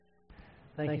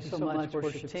Thank you so much,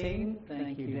 worship team.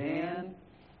 Thank you, Dan.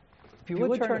 If you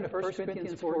would turn to 1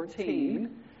 Corinthians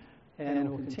 14, and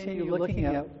we'll continue looking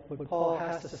at what Paul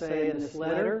has to say in this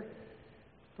letter.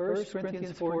 1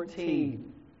 Corinthians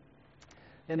 14.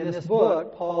 In this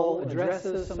book, Paul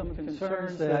addresses some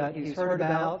concerns that he's heard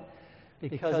about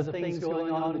because of things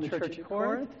going on in the church at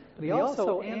Corinth. But he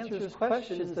also answers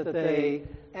questions that they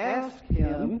ask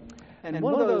him. And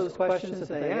one of those questions that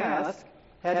they ask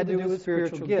had to do with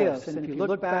spiritual gifts. And if you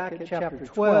look back at chapter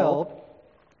 12,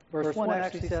 verse 1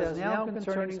 actually says, "Now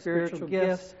concerning spiritual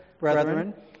gifts,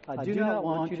 brethren, I do not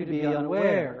want you to be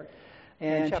unaware."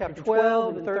 And chapter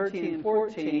 12, and 13, and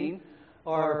 14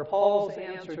 are Paul's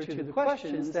answer to the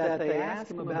questions that they ask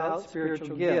him about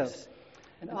spiritual gifts.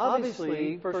 And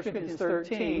obviously, 1 Corinthians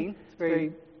 13, it's a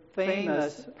very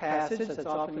famous passage that's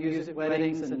often used at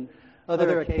weddings and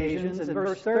other occasions. And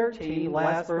verse 13,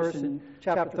 last verse in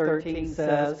chapter 13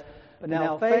 says, "But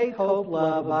now faith, hope,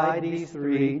 love abide these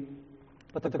three,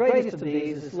 but the greatest of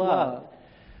these is love."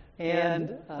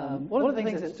 And one of the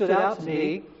things that stood out to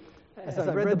me as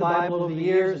I've read the Bible over the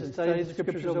years and studied the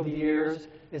Scriptures over the years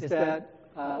is that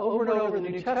over and over in the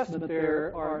New Testament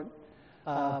there are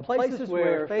places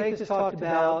where faith is talked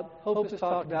about, hope is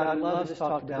talked about, and love is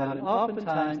talked about. And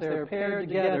oftentimes they're paired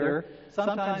together,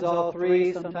 sometimes all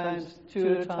three, sometimes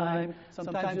two at a time,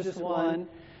 sometimes just one.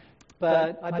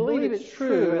 But I believe it's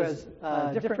true, as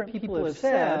different people have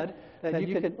said, that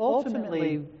you can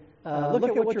ultimately look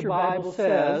at what your Bible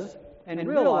says and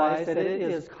realize that it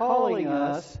is calling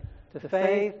us to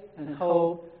faith and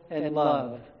hope and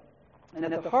love. And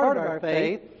at the heart of our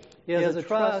faith is a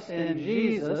trust in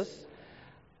Jesus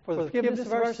for the forgiveness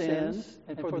of our sins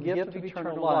and for the gift of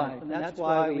eternal life. And that's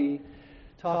why we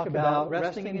talk about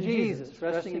resting in Jesus,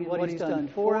 resting in what He's done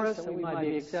for us, that we might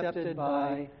be accepted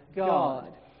by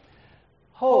God.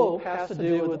 Hope has to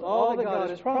do with all that God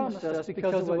has promised us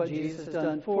because of what Jesus has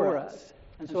done for us.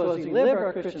 And so as we live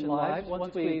our Christian life,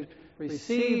 once we've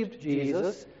received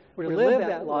Jesus, we're to live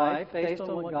that life based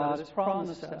on what God has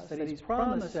promised us. That He's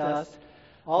promised us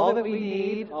all that we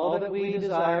need, all that we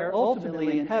desire,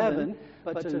 ultimately in heaven,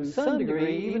 but to some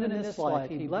degree, even in this life,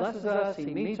 He blesses us, He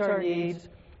meets our needs,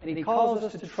 and He calls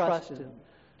us to trust Him,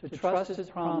 to trust His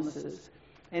promises.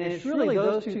 And it's really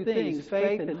those two things,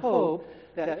 faith and hope,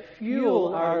 that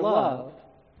fuel our love,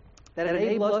 that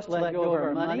enable us to let go of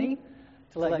our money,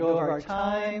 to let go of our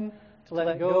time, to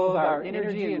let go of our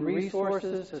energy and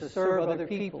resources to serve other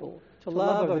people, to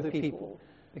love other people,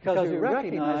 because we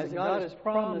recognize that God has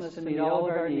promised us to meet all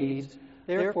of our needs.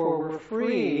 Therefore, we're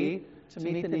free to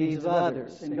meet the needs of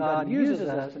others, and God uses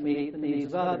us to meet the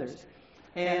needs of others.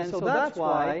 And so that's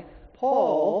why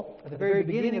Paul, at the very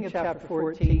beginning of chapter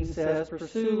 14, says,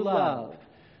 "Pursue love."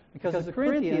 Because the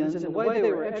Corinthians, in the way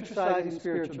they were exercising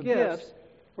spiritual gifts,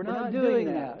 were not doing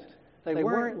that. They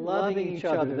weren't loving each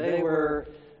other. They were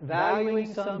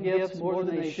valuing some gifts more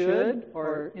than they should,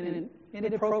 or in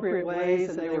inappropriate ways,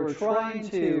 and they were trying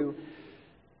to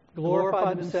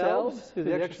glorify themselves through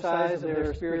the exercise of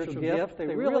their spiritual gift. They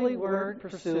really weren't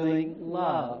pursuing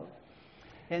love.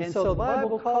 And so the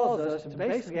Bible calls us to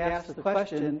basically ask the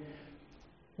question,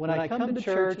 when I come to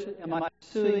church, am I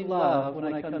pursuing love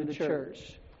when I come to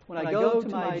church? When I go to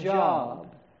my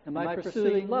job, am I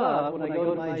pursuing love when I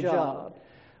go to my job?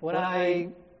 When I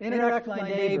interact with my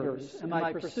neighbors, am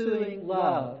I pursuing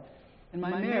love? In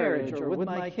my marriage or with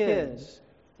my kids,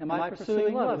 am I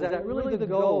pursuing love? Is that really the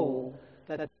goal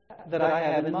that I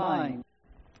have in mind?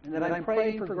 And that I'm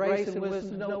praying for grace and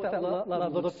wisdom to know what that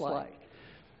love looks like.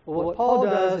 Well, what Paul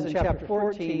does in chapter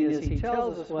 14 is he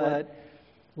tells us what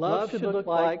love should look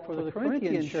like for the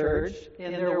Corinthian church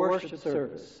in their worship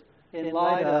service, in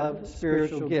light of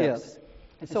spiritual gifts.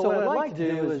 And so what I'd like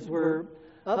to do is we're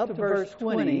up to verse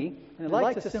 20, and I'd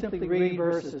like to simply read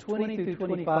verses 20 through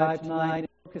 25 tonight and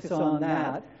focus on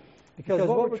that. Because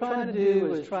what we're trying to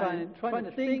do is trying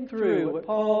to think through what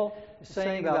Paul is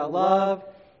saying about love,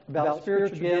 about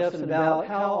spiritual gifts, and about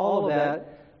how all of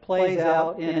that plays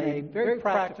out in a very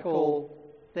practical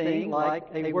thing like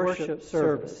a worship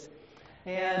service.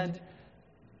 And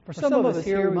for some of us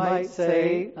here, we might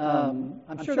say,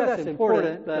 I'm sure that's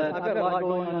important, but I've got a lot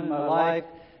going on in my life,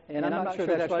 and I'm not sure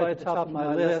that's right at the top of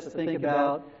my list to think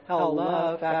about how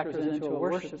love factors into a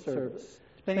worship service.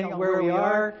 Depending on where we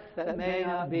are, that may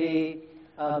not be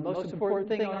the most important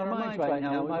thing on our minds right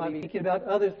now. We might be thinking about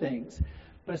other things.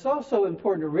 But it's also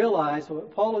important to realize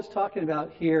what Paul is talking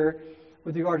about here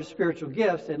with regard to spiritual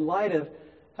gifts in light of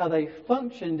how they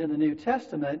functioned in the New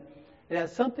Testament. It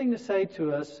has something to say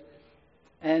to us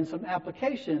and some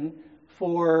application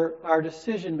for our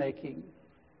decision making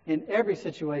in every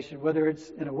situation, whether it's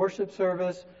in a worship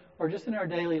service or just in our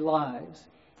daily lives.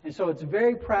 And so it's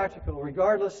very practical,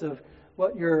 regardless of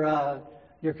what your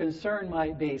concern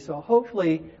might be. So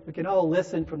hopefully we can all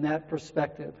listen from that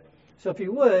perspective. So if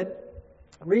you would,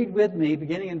 read with me,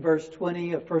 beginning in verse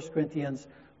 20 of 1 Corinthians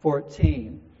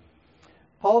 14.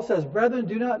 Paul says, "Brethren,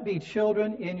 do not be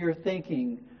children in your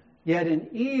thinking, yet in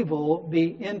evil be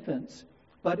infants,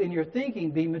 but in your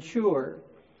thinking be mature.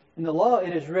 In the law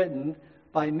it is written,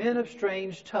 by men of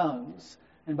strange tongues,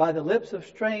 and by the lips of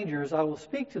strangers I will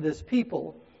speak to this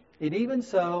people. And even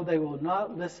so they will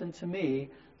not listen to me,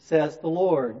 says the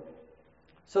Lord.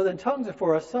 So then tongues are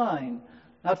for a sign,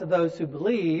 not to those who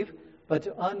believe, but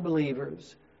to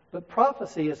unbelievers. But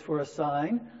prophecy is for a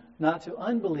sign, not to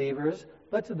unbelievers,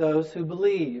 but to those who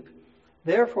believe.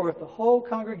 Therefore, if the whole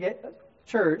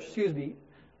church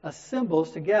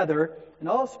assembles together and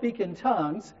all speak in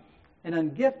tongues, and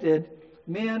ungifted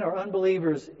men or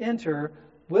unbelievers enter,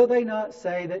 will they not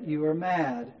say that you are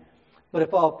mad? But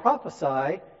if all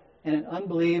prophesy, and an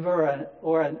unbeliever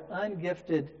or an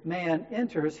ungifted man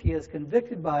enters, he is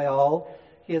convicted by all,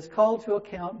 he is called to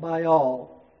account by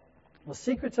all. The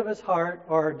secrets of his heart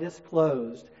are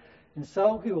disclosed, and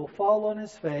so he will fall on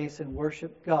his face and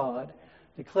worship God,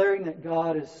 declaring that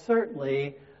God is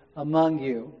certainly among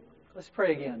you." Let's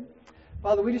pray again.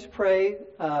 Father, we just pray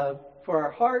for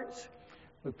our hearts.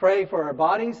 We pray for our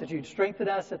bodies, that you'd strengthen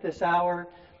us at this hour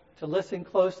to listen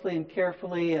closely and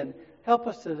carefully and help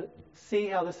us to see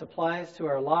how this applies to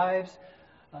our lives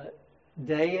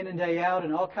day in and day out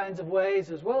in all kinds of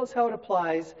ways, as well as how it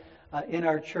applies in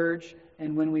our church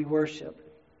and when we worship.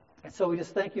 And so we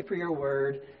just thank you for your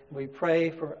word. And we pray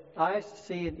for eyes to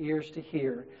see and ears to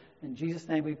hear. In Jesus'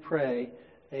 name we pray.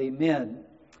 Amen.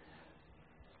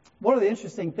 One of the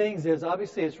interesting things is,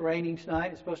 obviously it's raining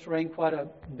tonight. It's supposed to rain quite a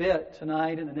bit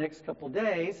tonight and the next couple of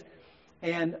days.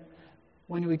 And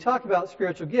when we talk about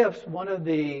spiritual gifts, one of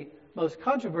the most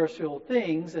controversial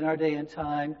things in our day and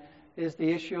time is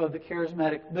the issue of the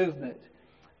charismatic movement,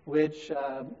 which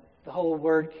the whole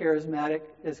word charismatic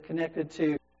is connected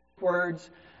to words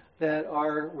that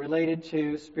are related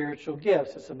to spiritual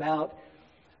gifts. It's about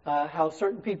how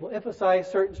certain people emphasize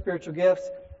certain spiritual gifts,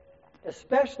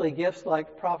 especially gifts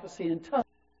like prophecy and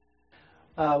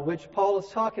tongues, which Paul is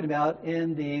talking about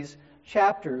in these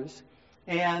chapters.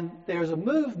 And there's a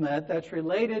movement that's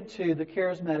related to the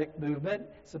charismatic movement.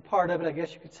 It's a part of it, I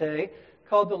guess you could say,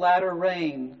 called the latter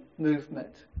rain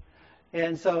movement.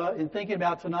 And so in thinking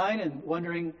about tonight and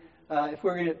wondering if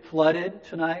we're going to get flooded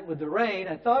tonight with the rain,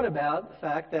 I thought about the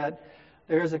fact that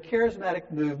there is a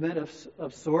charismatic movement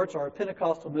of sorts, or a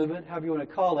Pentecostal movement, however you want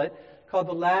to call it, called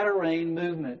the latter rain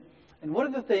movement. And one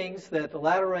of the things that the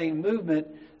latter rain movement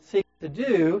seeks to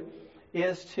do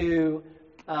is to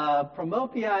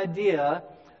promote the idea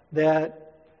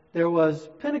that there was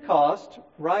Pentecost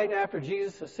right after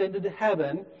Jesus ascended to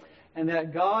heaven, and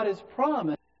that God has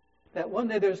promised that one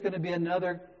day there's going to be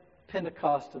another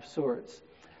Pentecost of sorts,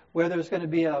 where there's going to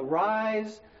be a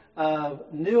rise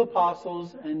of new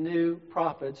apostles and new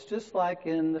prophets, just like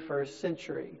in the first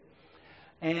century.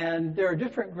 And there are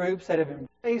different groups that have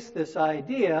embraced this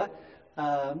idea.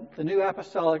 The New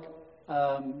Apostolic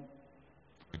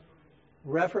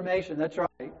Reformation, that's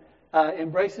right,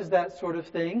 embraces that sort of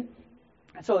thing.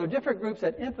 And so there are different groups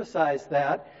that emphasize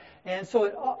that. And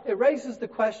so it raises the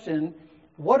question,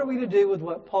 what are we to do with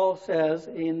what Paul says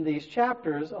in these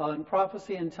chapters on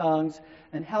prophecy and tongues,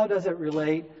 and how does it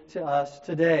relate to us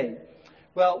today?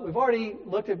 Well, we've already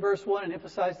looked at verse 1 and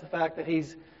emphasized the fact that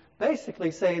he's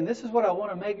basically saying, this is what I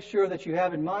want to make sure that you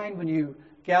have in mind when you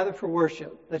gather for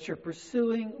worship, that you're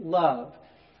pursuing love.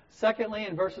 Secondly,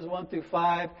 in verses 1 through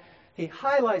 5, he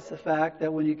highlights the fact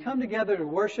that when you come together to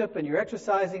worship and you're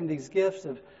exercising these gifts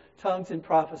of tongues and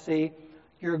prophecy,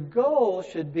 your goal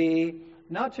should be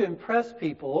not to impress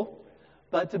people,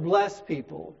 but to bless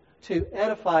people, to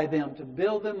edify them, to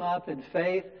build them up in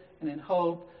faith and in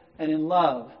hope and in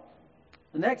love.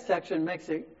 The next section makes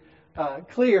it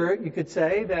clear, you could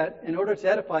say, that in order to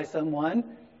edify someone,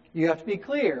 you have to be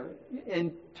clear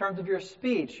in terms of your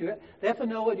speech. They have to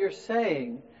know what you're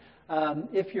saying.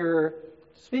 If you're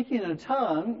speaking in a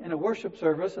tongue in a worship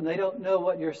service and they don't know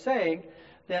what you're saying,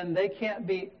 then they can't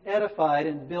be edified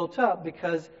and built up,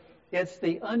 because it's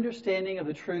the understanding of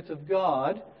the truth of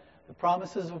God, the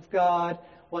promises of God,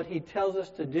 what He tells us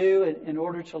to do in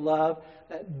order to love,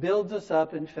 that builds us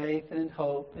up in faith and in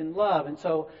hope and love. And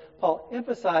so Paul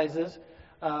emphasizes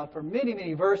for many,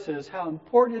 many verses how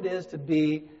important it is to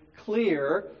be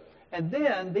clear. And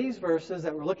then these verses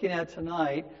that we're looking at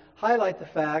tonight highlight the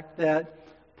fact that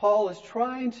Paul is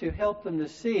trying to help them to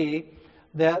see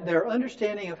that their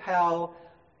understanding of how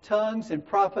tongues and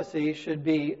prophecy should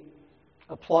be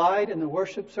applied in the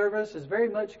worship service is very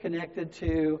much connected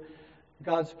to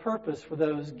God's purpose for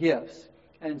those gifts.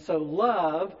 And so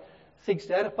love seeks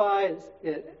to edify.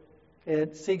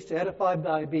 It seeks to edify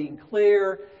by being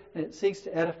clear, and it seeks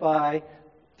to edify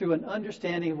through an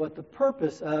understanding of what the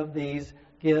purpose of these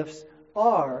gifts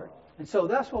are. And so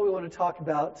that's what we want to talk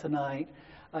about tonight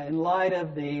in light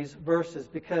of these verses,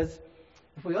 because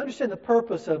if we understand the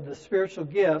purpose of the spiritual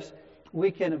gifts, we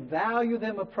can value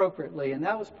them appropriately. And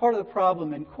that was part of the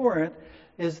problem in Corinth,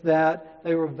 is that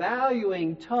they were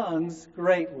valuing tongues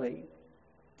greatly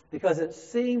because it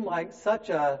seemed like such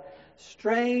a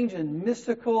strange and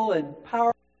mystical and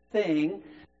powerful thing.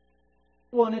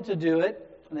 They wanted to do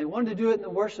it, and they wanted to do it in the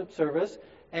worship service,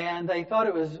 and they thought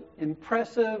it was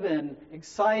impressive and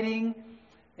exciting.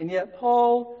 And yet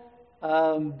Paul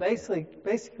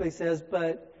basically says,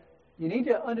 but you need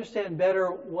to understand better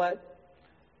what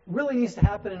really needs to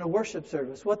happen in a worship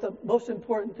service, what the most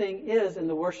important thing is in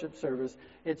the worship service.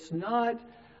 It's not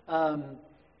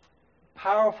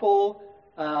powerful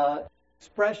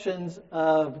expressions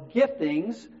of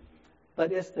giftings,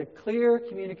 but it's the clear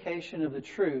communication of the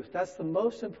truth. That's the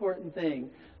most important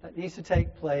thing that needs to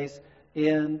take place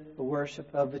in the worship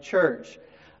of the church.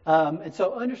 And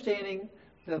so understanding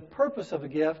the purpose of a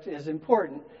gift is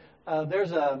important.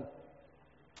 There's I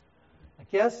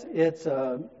guess it's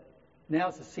now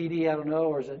it's a CD, I don't know,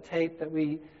 or is it a tape that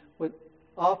we would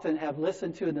often have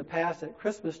listened to in the past at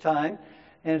Christmas time.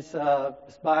 And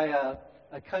it's by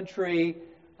a country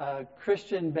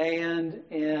Christian band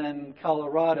in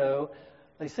Colorado.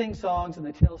 They sing songs and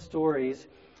they tell stories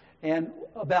and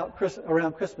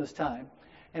around Christmas time.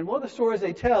 And one of the stories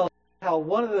they tell is how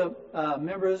one of the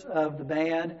members of the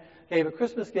band gave a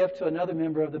Christmas gift to another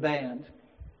member of the band.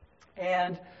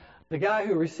 And the guy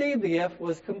who received the gift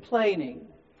was complaining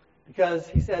because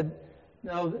he said,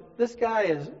 no, this guy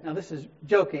is, now this is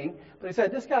joking, but he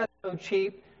said, this guy is so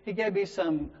cheap, he gave me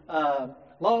some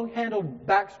long-handled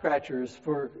back scratchers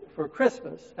for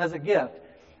Christmas as a gift.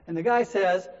 And the guy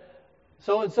says,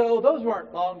 so-and-so, those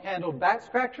weren't long-handled back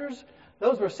scratchers,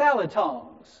 those were salad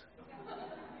tongs.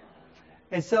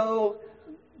 And so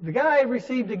the guy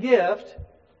received a gift,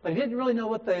 but he didn't really know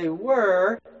what they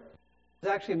were. He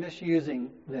was actually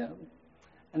misusing them.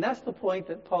 And that's the point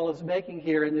that Paul is making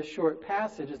here in this short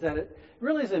passage, is that it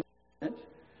really is important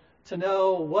to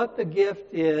know what the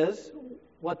gift is,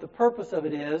 what the purpose of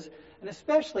it is, and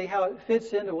especially how it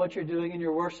fits into what you're doing in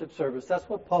your worship service. That's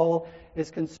what Paul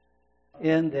is concerned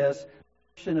in this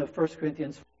section of 1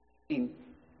 Corinthians 14.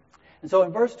 And so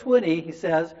in verse 20, he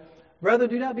says, "Brethren,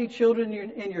 do not be children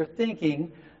in your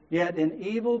thinking, yet in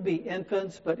evil be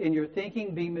infants, but in your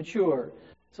thinking be mature."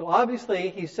 So obviously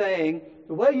he's saying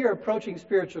the way you're approaching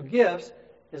spiritual gifts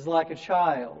is like a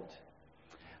child.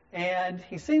 And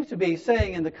he seems to be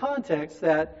saying in the context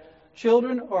that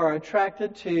children are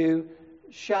attracted to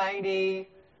shiny,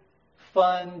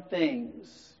 fun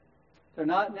things. They're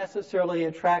not necessarily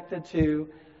attracted to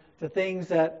things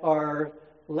that are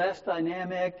less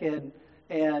dynamic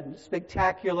and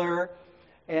spectacular.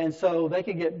 And so they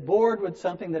can get bored with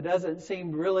something that doesn't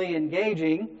seem really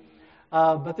engaging,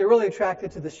 but they're really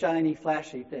attracted to the shiny,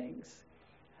 flashy things.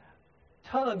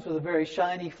 Tongues was a very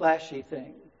shiny, flashy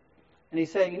thing. And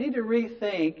he's saying you need to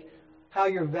rethink how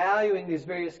you're valuing these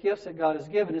various gifts that God has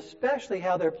given, especially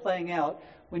how they're playing out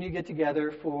when you get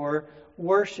together for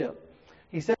worship.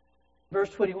 He says in verse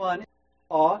 21,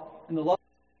 and the law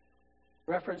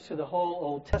reference to the whole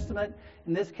Old Testament.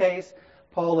 In this case,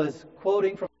 Paul is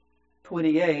quoting from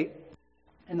 28.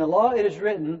 "In the law it is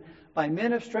written, by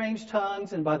men of strange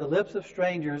tongues and by the lips of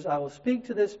strangers I will speak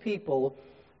to this people,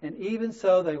 and even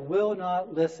so they will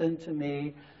not listen to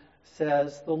me,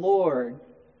 says the Lord."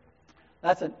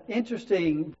 That's an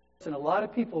interesting verse, and a lot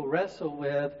of people wrestle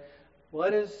with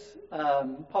what is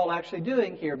Paul actually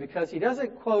doing here, because he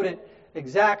doesn't quote it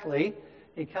exactly.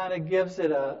 He kind of gives it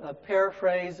a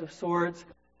paraphrase of sorts,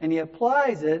 and he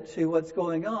applies it to what's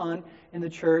going on in the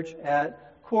church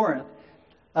at Corinth.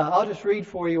 I'll just read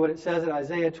for you what it says in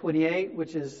Isaiah 28,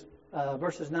 which is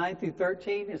verses 9 through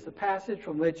 13, is the passage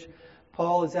from which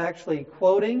Paul is actually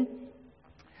quoting.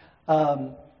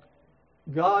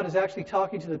 God is actually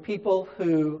talking to the people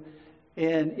who,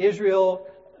 in Israel,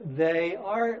 they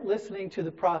aren't listening to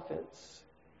the prophets.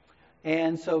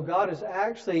 And so God is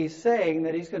actually saying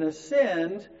that he's going to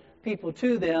send people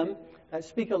to them that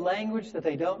speak a language that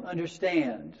they don't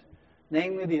understand,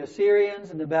 namely the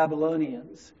Assyrians and the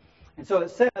Babylonians. And so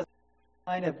it says in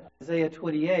the line of Isaiah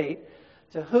 28,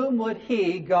 "To whom would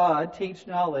he, God, teach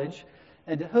knowledge,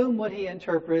 and to whom would he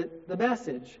interpret the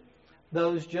message?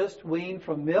 Those just weaned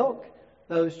from milk,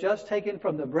 those just taken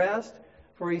from the breast?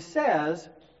 For he says,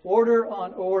 order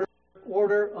on order,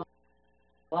 order on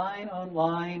line on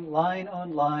line, line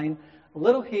on line, a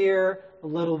little here, a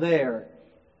little there.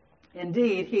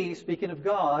 Indeed, he, speaking of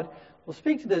God, will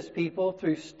speak to this people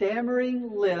through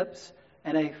stammering lips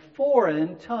and a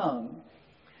foreign tongue.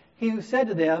 He who said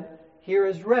to them, "Here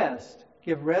is rest,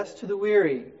 give rest to the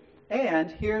weary,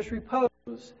 and here is repose,"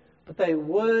 but they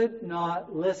would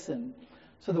not listen.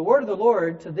 So the word of the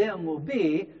Lord to them will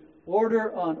be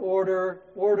order on order,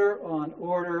 order on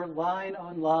order, line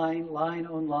on line, line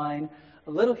on line,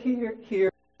 a little here,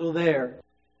 a little there.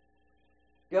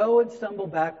 Go and stumble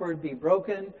backward, be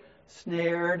broken,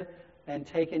 snared, and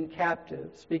taken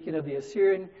captive. Speaking of the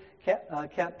Assyrian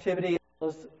captivity,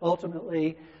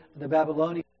 ultimately the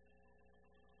Babylonian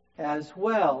as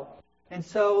well. And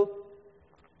so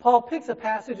Paul picks a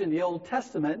passage in the Old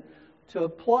Testament to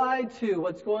apply to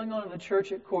what's going on in the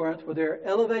church at Corinth, where they're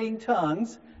elevating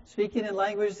tongues, speaking in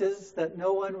languages that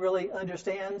no one really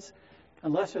understands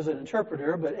unless there's an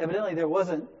interpreter, but evidently there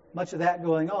wasn't much of that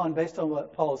going on based on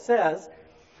what Paul says.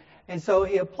 And so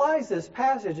he applies this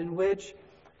passage in which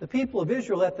the people of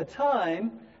Israel at the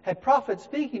time had prophets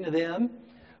speaking to them,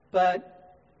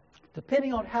 but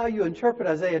depending on how you interpret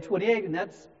Isaiah 28, and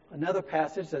that's another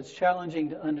passage that's challenging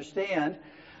to understand,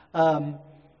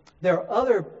 there are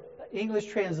other English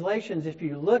translations, if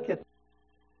you look at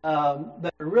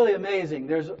that are really amazing.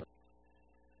 There's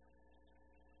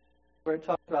where it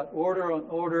talks about order on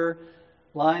order,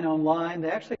 line on line. They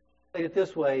actually translate it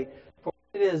this way: for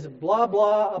it is blah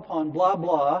blah upon blah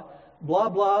blah, blah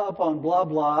blah upon blah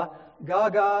blah,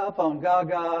 gaga upon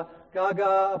gaga,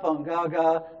 gaga upon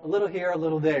gaga, a little here, a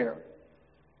little there.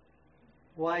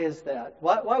 Why is that?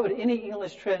 Why would any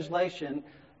English translation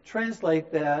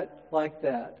translate that like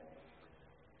that?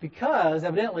 Because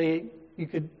evidently you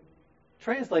could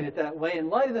translate it that way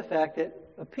in light of the fact that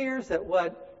it appears that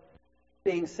what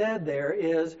is being said there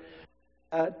is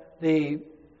that the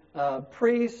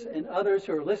priests and others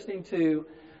who are listening to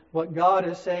what God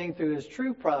is saying through his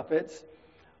true prophets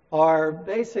are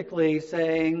basically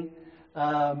saying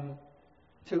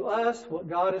to us, what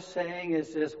God is saying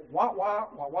is just wah, wah,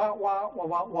 wah, wah, wah, wah,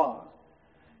 wah, wah.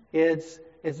 It's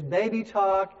baby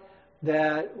talk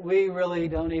that we really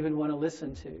don't even want to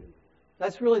listen to.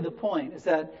 That's really the point, is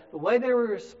that the way they were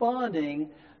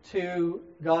responding to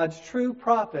God's true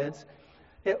prophets,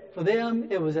 for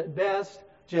them it was at best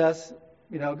just,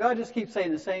 God just keeps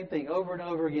saying the same thing over and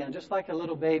over again, just like a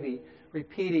little baby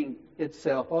repeating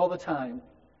itself all the time.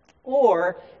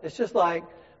 Or it's just like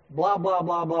blah, blah,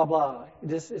 blah, blah, blah.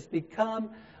 It's become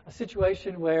a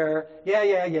situation where,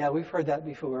 yeah, we've heard that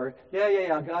before.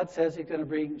 Yeah, God says he's going to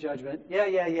bring judgment.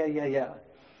 Yeah.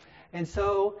 And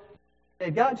so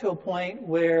it got to a point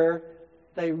where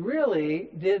they really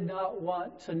did not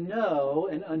want to know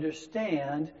and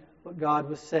understand what God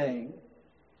was saying.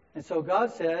 And so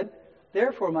God said,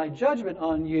 "Therefore my judgment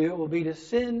on you will be to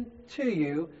send to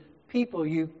you people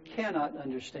you cannot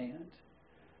understand."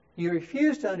 You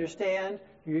refuse to understand.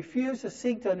 You refuse to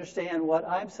seek to understand what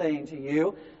I'm saying to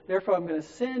you. Therefore, I'm going to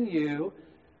send you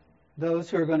those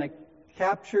who are going to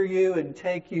capture you and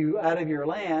take you out of your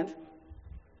land,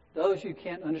 those you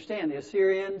can't understand, the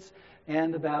Assyrians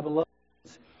and the Babylonians.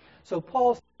 So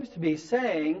Paul seems to be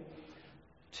saying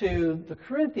to the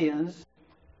Corinthians,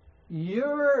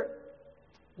 you're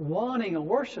wanting a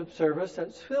worship service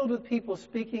that's filled with people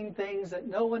speaking things that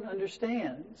no one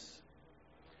understands.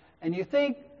 And you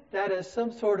think that is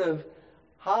some sort of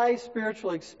high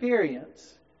spiritual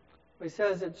experience. But he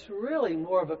says it's really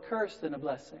more of a curse than a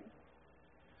blessing.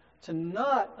 To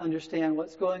not understand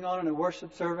what's going on in a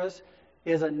worship service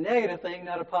is a negative thing,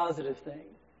 not a positive thing.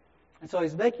 And so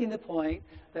he's making the point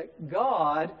that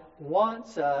God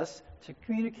wants us to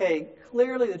communicate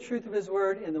clearly the truth of his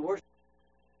word in the worship,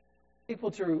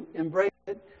 people to embrace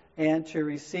it and to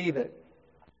receive it.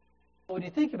 When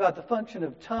you think about the function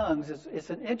of tongues, it's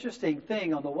an interesting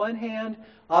thing. On the one hand,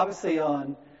 obviously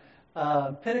on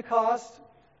Pentecost,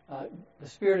 the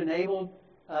Spirit enabled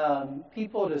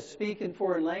people to speak in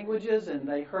foreign languages, and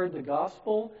they heard the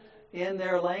gospel in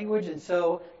their language, and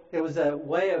so it was a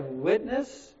way of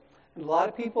witness. And a lot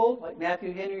of people, like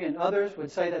Matthew Henry and others,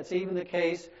 would say that's even the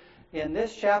case in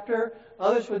this chapter.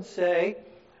 Others would say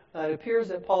it appears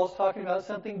that Paul's talking about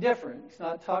something different. He's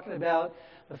not talking about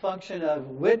the function of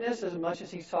witness as much as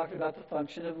he's talking about the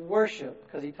function of worship,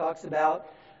 because he talks about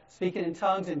speaking in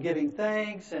tongues and giving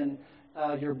thanks and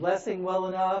your blessing well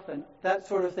enough and that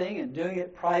sort of thing, and doing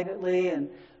it privately and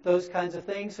those kinds of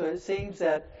things. So it seems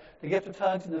that the gift of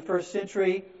tongues in the first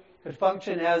century could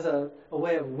function as a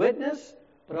way of witness,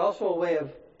 but also a way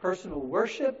of personal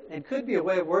worship, and could be a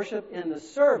way of worship in the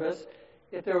service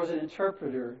if there was an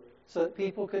interpreter, so that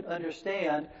people could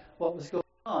understand what was going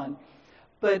on.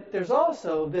 But there's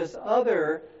also this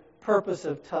other purpose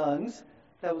of tongues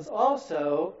that was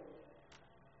also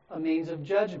a means of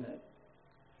judgment.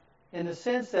 In the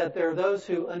sense that there are those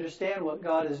who understand what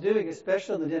God is doing,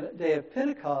 especially on the day of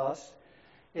Pentecost,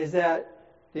 is that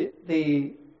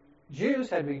the Jews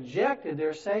had rejected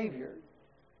their Savior.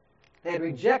 They had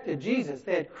rejected Jesus.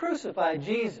 They had crucified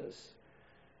Jesus.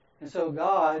 And so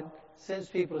God sends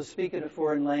people to speak in a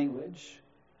foreign language,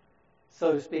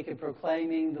 so to speak, in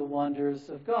proclaiming the wonders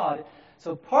of God.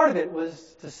 So part of it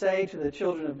was to say to the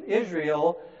children of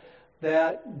Israel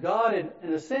that God,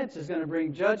 in a sense, is going to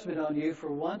bring judgment on you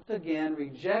for once again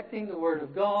rejecting the Word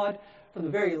of God from the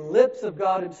very lips of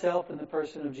God Himself in the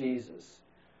person of Jesus.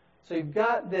 So you've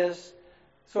got this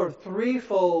sort of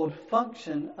threefold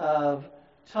function of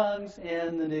tongues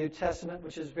in the New Testament,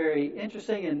 which is very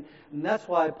interesting, and that's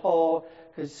why Paul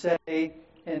could say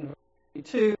in verse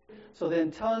 22, so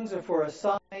then tongues are for a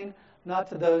sign, not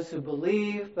to those who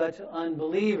believe, but to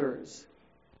unbelievers.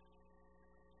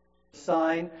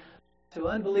 Sign to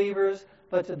unbelievers,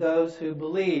 but to those who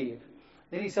believe.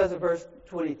 Then he says in verse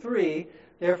 23,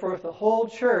 therefore if the whole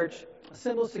church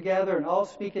assembles together and all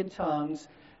speak in tongues,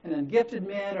 and then gifted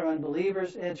men or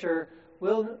unbelievers enter,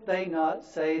 will they not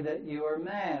say that you are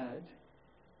mad?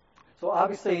 So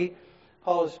obviously,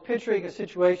 Paul is picturing a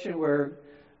situation where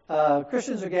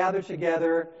Christians are gathered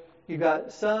together. You've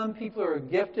got some people who are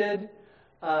gifted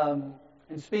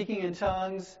in speaking in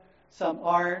tongues, some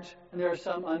aren't, and there are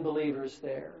some unbelievers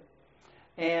there.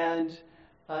 And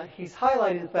he's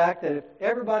highlighting the fact that if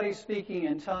everybody's speaking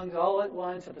in tongues all at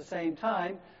once at the same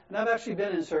time, and I've actually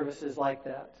been in services like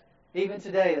that. Even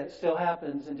today, that still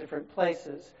happens in different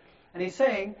places. And he's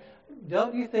saying,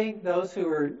 don't you think those who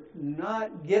are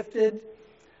not gifted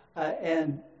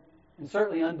and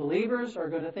certainly unbelievers are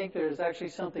going to think there's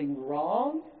actually something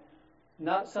wrong,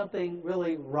 not something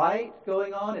really right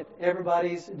going on if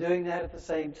everybody's doing that at the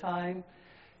same time?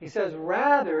 He says,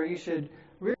 rather, you should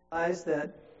realize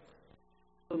that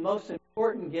the most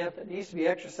important gift that needs to be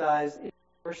exercised is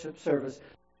worship service.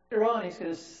 Later on, he's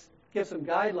going to give some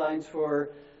guidelines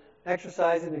for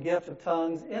exercising the gift of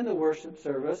tongues in the worship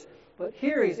service. But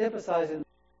here he's emphasizing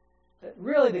that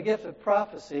really the gift of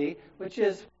prophecy, which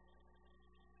is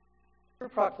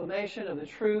proclamation of the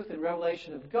truth and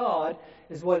revelation of God,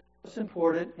 is what is most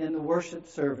important in the worship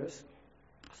service.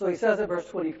 So he says in verse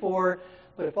 24,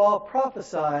 but if all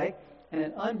prophesy and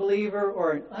an unbeliever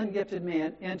or an ungifted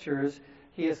man enters,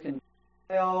 he is condemned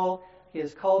by all, he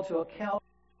is called to account.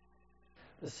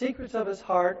 The secrets of his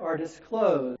heart are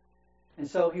disclosed. And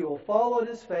so he will fall on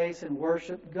his face and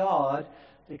worship God,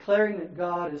 declaring that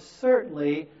God is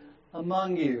certainly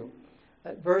among you.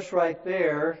 That verse right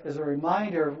there is a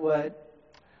reminder of what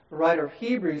the writer of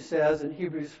Hebrews says in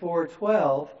Hebrews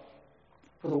 4:12.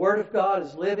 For the word of God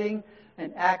is living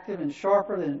and active and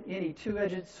sharper than any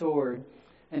two-edged sword,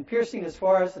 and piercing as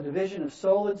far as the division of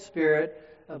soul and spirit,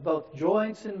 of both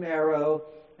joints and marrow,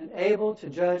 and able to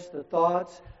judge the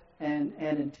thoughts and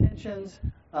intentions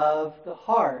of the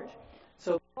heart.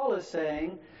 So Paul is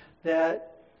saying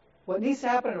that what needs to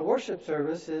happen in a worship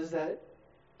service is that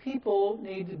people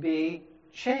need to be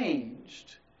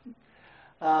changed.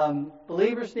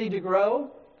 Believers need to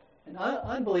grow, and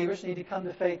unbelievers need to come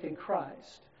to faith in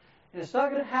Christ. And it's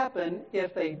not going to happen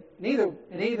if in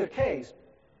either case,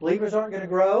 believers aren't going to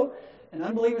grow, and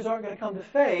unbelievers aren't going to come to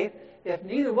faith if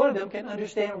neither one of them can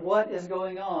understand what is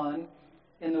going on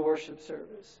in the worship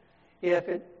service. If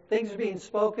things are being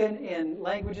spoken in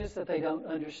languages that they don't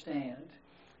understand.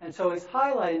 And so he's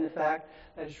highlighting the fact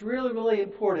that it's really, really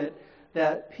important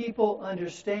that people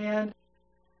understand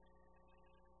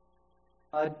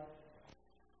God,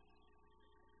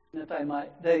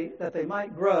 that they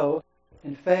might grow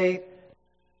in faith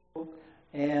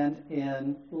and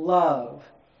in love.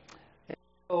 And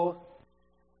so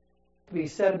to be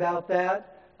said about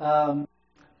that,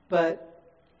 but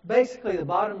basically the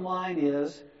bottom line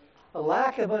is a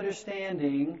lack of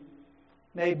understanding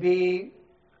may be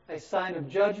a sign of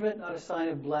judgment, not a sign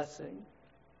of blessing.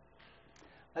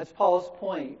 That's Paul's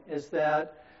point, is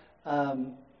that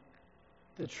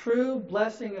the true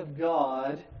blessing of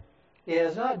God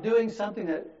is not doing something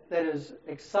that is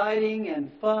exciting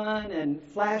and fun and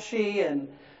flashy and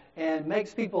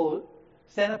makes people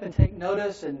stand up and take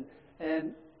notice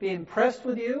and be impressed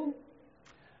with you.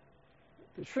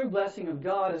 The true blessing of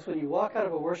God is when you walk out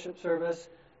of a worship service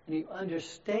and you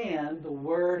understand the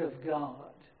Word of God.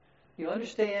 You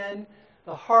understand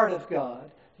the heart of God.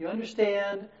 You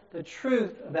understand the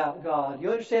truth about God.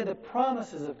 You understand the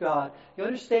promises of God. You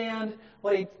understand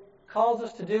what He calls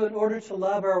us to do in order to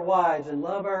love our wives and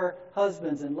love our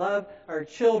husbands and love our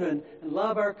children and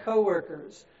love our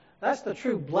co-workers. That's the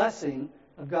true blessing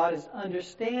of God is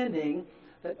understanding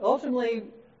that ultimately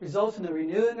results in the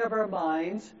renewing of our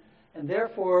minds and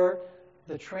therefore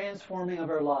the transforming of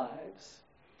our lives.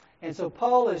 And so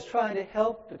Paul is trying to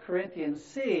help the Corinthians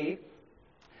see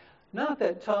not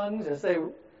that tongues, as they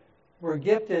were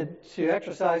gifted to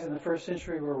exercise in the first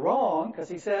century, were wrong, because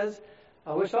he says,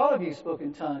 I wish all of you spoke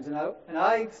in tongues, and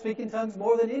I speak in tongues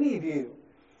more than any of you.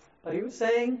 But he was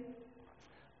saying,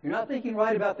 you're not thinking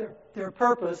right about their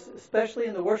purpose, especially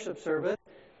in the worship service,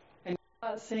 and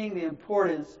you're not seeing the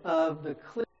importance of the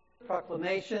clear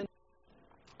proclamation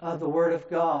of the Word of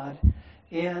God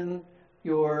in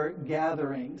your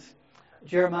gatherings.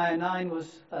 Jeremiah 9 was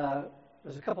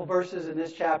there's a couple verses in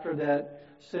this chapter that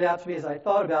stood out to me as I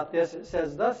thought about this. It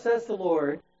says, Thus says the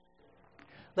Lord,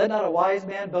 let not a wise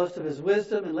man boast of his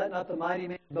wisdom, and let not the mighty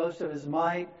man boast of his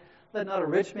might. Let not a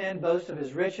rich man boast of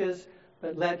his riches,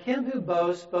 but let him who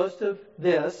boasts boast of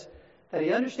this, that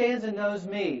he understands and knows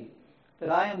me, that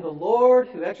I am the Lord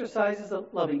who exercises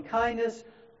loving kindness,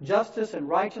 justice, and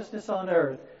righteousness on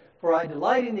earth. For I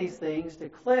delight in these things,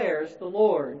 declares the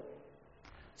Lord.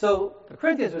 So the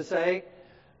Corinthians would say,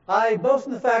 I boast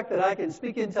in the fact that I can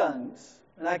speak in tongues,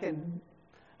 and I can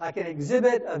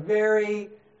exhibit a very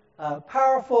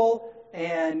powerful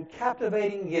and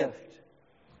captivating gift.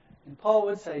 And Paul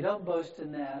would say, don't boast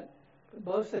in that, but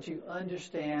boast that you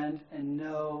understand and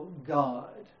know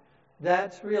God.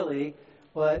 That's really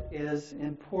what is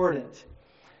important.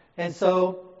 And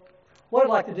so what I'd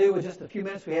like to do with just the few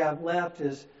minutes we have left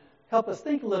is help us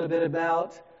think a little bit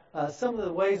about some of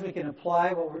the ways we can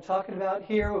apply what we're talking about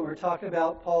here when we're talking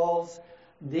about Paul's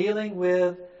dealing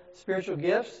with spiritual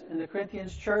gifts in the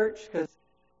Corinthians church, because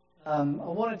I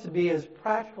want it to be as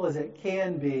practical as it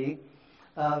can be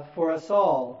for us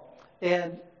all.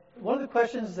 And one of the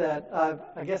questions that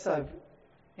I guess I've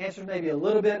answered maybe a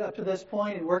little bit up to this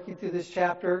point in working through this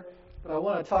chapter, but I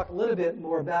want to talk a little bit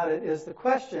more about it, is the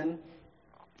question,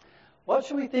 what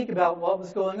should we think about what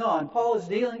was going on? Paul is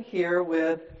dealing here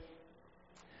with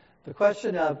the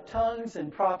question of tongues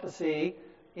and prophecy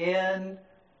in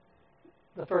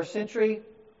the first century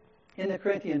in the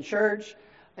Corinthian church.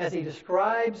 As he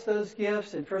describes those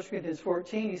gifts in 1 Corinthians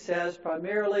 14, he says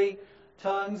primarily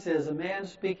tongues is a man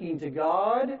speaking to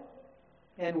God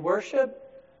in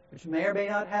worship, which may or may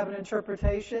not have an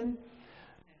interpretation. And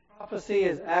prophecy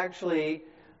is actually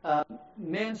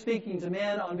men speaking to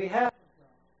men on behalf of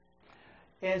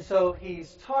God. And so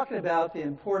he's talking about the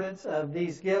importance of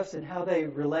these gifts and how they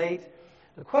relate.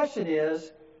 The question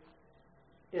is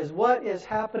what is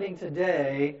happening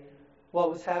today what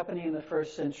was happening in the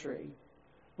first century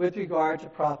with regard to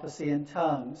prophecy and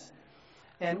tongues?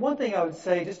 And one thing I would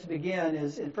say just to begin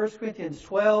is in 1 Corinthians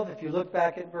 12, if you look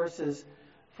back at verses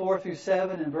 4 through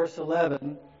 7 and verse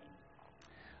 11,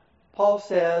 Paul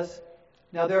says,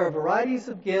 Now there are varieties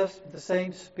of gifts with the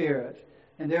same Spirit,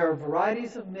 and there are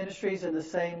varieties of ministries in the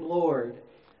same Lord.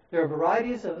 There are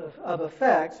varieties of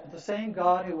effects with the same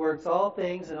God who works all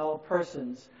things in all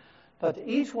persons. But to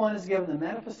each one is given the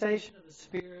manifestation of the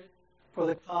Spirit for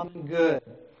the common good.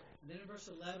 And then in verse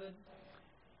 11,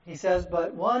 he says,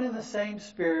 But one and the same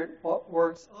Spirit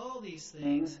works all these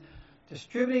things,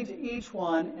 distributing to each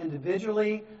one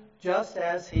individually just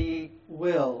as he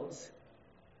wills.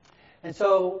 And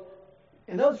so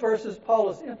in those verses,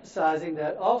 Paul is emphasizing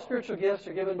that all spiritual gifts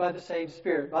are given by the same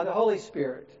Spirit, by the Holy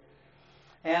Spirit,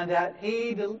 and that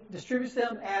he distributes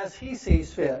them as he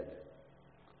sees fit.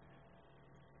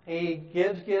 He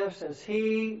gives gifts as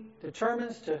he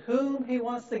determines to whom he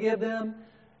wants to give them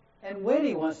and when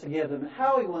he wants to give them, and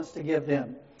how he wants to give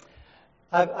them.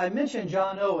 I mentioned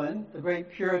John Owen, the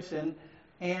great Puritan,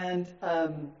 and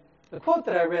the quote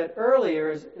that I read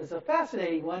earlier is a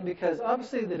fascinating one, because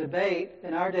obviously the debate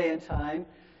in our day and time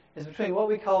is between what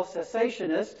we call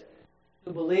cessationists,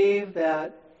 who believe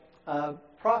that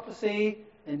prophecy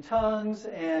and tongues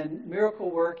and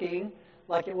miracle working,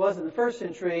 like it was in the first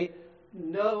century,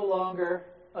 no longer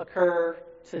occur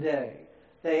today.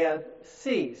 They have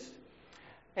ceased.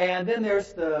 And then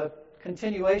there's the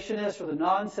continuationists or the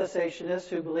non-cessationists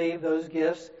who believe those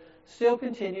gifts still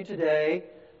continue today.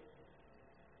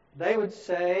 They would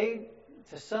say,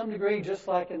 to some degree, just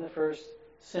like in the first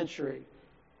century.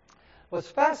 What's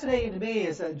fascinating to me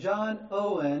is that John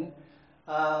Owen,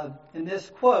 in this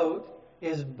quote,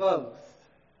 is both.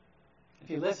 If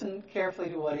you listen carefully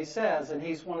to what he says, and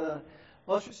he's one of the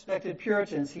most respected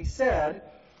Puritans, he said,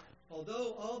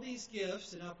 although all these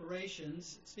gifts and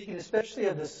operations, speaking especially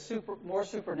of the more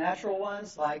supernatural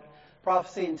ones like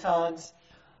prophecy and tongues,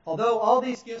 although all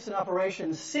these gifts and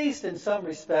operations ceased in some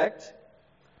respect,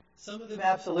 some of them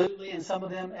absolutely, and some of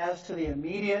them as to the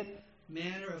immediate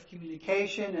manner of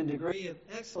communication and degree of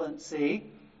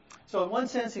excellency, So in one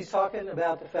sense, he's talking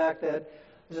about the fact that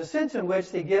there's a sense in which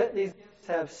these gifts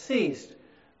have ceased.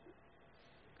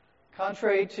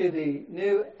 Contrary to the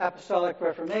New Apostolic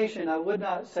Reformation, I would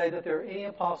not say that there are any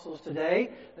apostles today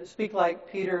that speak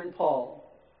like Peter and Paul.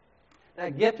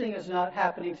 That gifting is not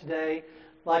happening today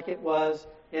like it was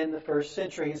in the first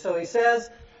century. And so he says,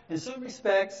 in some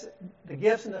respects, the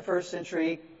gifts in the first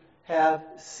century have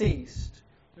ceased.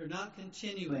 They're not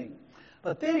continuing.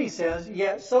 But then he says,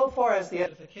 yet so far as the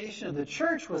edification of the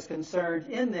church was concerned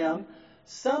in them,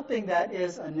 something that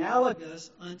is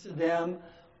analogous unto them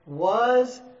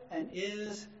was and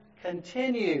is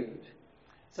continued.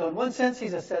 So in one sense,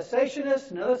 he's a cessationist.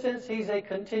 In another sense, he's a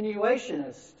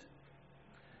continuationist.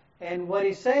 And what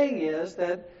he's saying is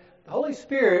that the Holy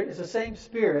Spirit is the same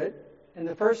Spirit in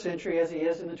the first century as he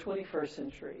is in the 21st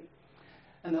century.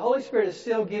 And the Holy Spirit is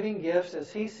still giving gifts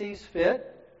as he sees fit.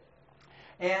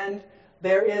 And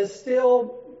there is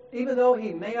still, even though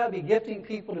he may not be gifting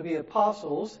people to be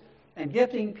apostles and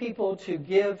gifting people to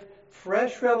give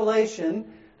fresh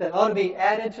revelation that ought to be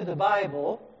added to the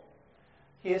Bible,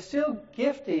 he is still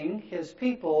gifting his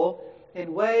people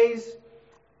in ways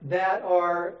that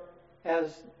are,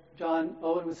 as John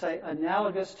Owen would say,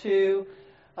 analogous to,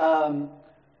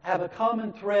 have a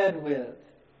common thread with.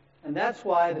 And that's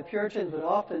why the Puritans would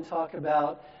often talk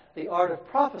about the art of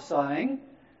prophesying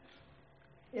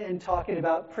in talking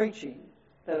about preaching.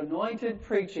 That anointed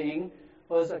preaching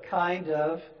was a kind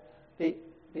of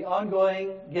the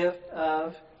ongoing gift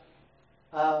of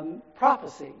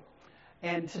prophecy.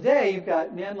 And today you've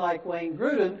got men like Wayne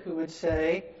Grudem who would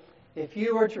say, if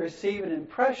you were to receive an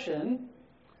impression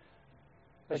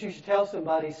that you should tell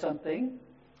somebody something,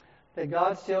 that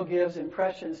God still gives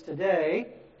impressions today,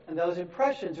 and those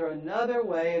impressions are another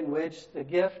way in which the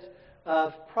gift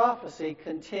of prophecy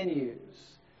continues.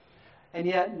 And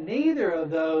yet neither of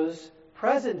those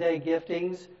present-day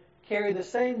giftings carry the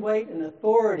same weight and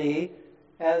authority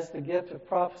as the gift of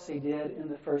prophecy did in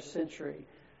the first century.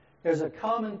 There's a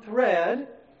common thread,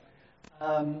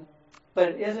 but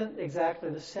it isn't exactly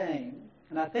the same.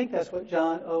 And I think that's what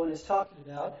John Owen is talking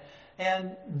about.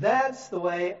 And that's the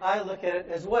way I look at it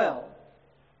as well.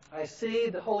 I see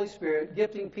the Holy Spirit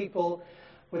gifting people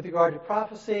with regard to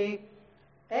prophecy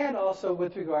and also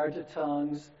with regard to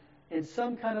tongues in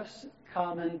some kind of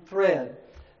common thread.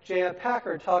 J.I.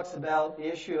 Packer talks about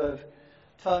the issue of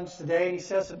tongues today, and he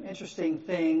says some interesting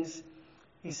things.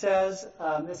 He says,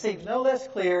 it seems no less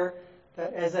clear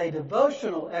that as a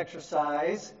devotional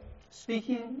exercise,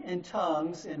 speaking in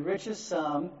tongues enriches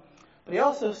some, but he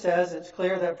also says it's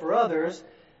clear that for others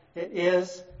it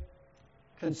is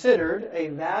considered a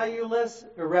valueless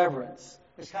irreverence,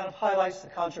 which kind of highlights the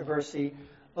controversy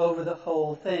over the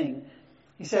whole thing.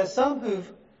 He says some who've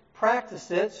practiced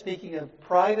it, speaking of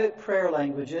private prayer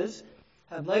languages,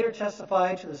 have later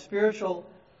testified to the spiritual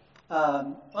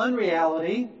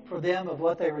unreality for them of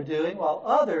what they were doing, while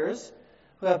others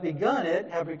who have begun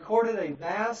it have recorded a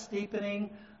vast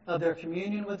deepening of their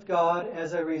communion with God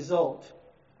as a result.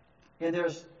 And there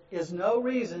is no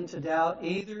reason to doubt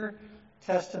either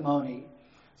testimony.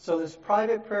 So this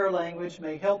private prayer language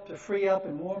may help to free up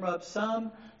and warm up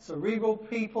some cerebral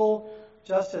people,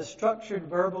 just as structured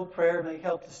verbal prayer may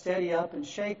help to steady up and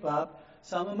shape up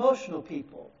some emotional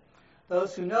people.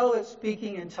 Those who know that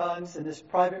speaking in tongues in this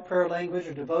private prayer language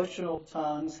or devotional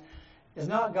tongues is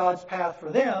not God's path for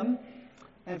them,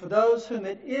 and for those whom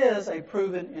it is a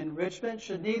proven enrichment,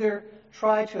 should neither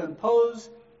try to impose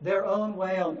their own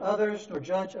way on others, nor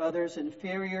judge others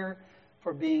inferior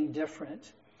for being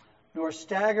different, nor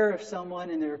stagger if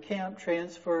someone in their camp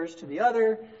transfers to the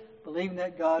other, believing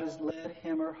that God has led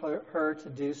him or her to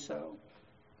do so.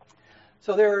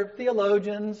 So there are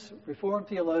theologians, Reformed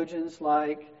theologians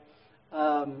like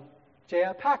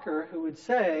J.I. Packer, who would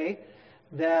say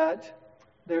that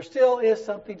there still is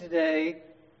something today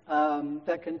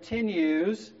that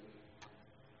continues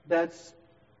that's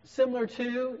similar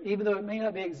to, even though it may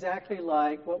not be exactly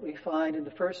like what we find in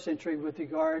the first century with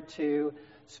regard to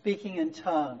speaking in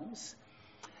tongues.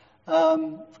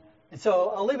 And so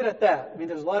I'll leave it at that. I mean,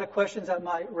 there's a lot of questions I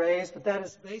might raise, but that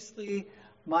is basically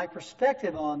my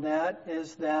perspective on that,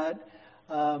 is that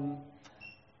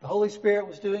the Holy Spirit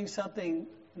was doing something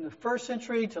in the first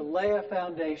century to lay a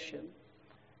foundation.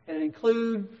 And it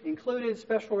included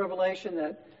special revelation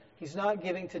that he's not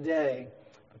giving today.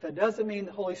 But that doesn't mean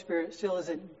the Holy Spirit still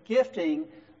isn't gifting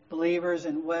believers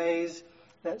in ways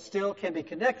that still can be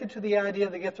connected to the idea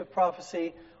of the gift of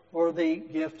prophecy or the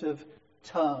gift of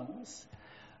tongues.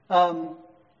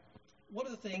 One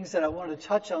of the things that I want to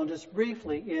touch on just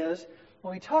briefly is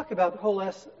when we talk about the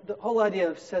whole idea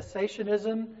of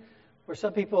cessationism, where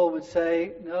some people would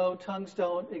say, no, tongues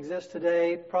don't exist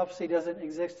today, prophecy doesn't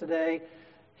exist today,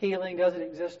 healing doesn't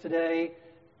exist today,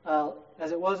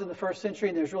 as it was in the first century,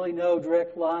 and there's really no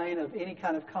direct line of any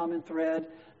kind of common thread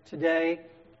today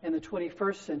in the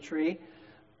 21st century.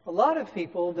 A lot of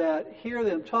people that hear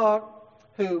them talk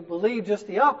who believe just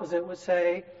the opposite would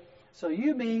say, so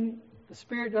you mean the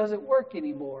Spirit doesn't work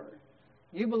anymore?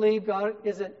 You believe God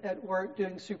isn't at work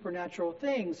doing supernatural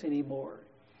things anymore?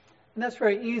 And that's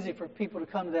very easy for people to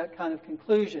come to that kind of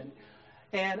conclusion.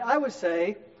 And I would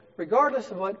say,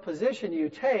 regardless of what position you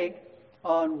take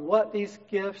on what these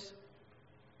gifts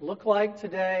look like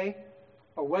today,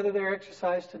 or whether they're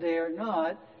exercised today or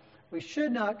not, we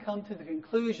should not come to the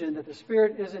conclusion that the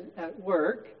Spirit isn't at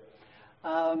work,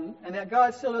 and that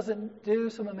God still doesn't do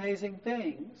some amazing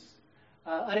things,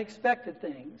 unexpected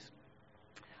things.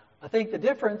 I think the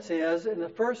difference is, in the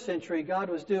first century, God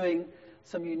was doing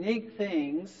some unique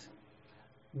things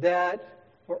that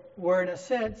were in a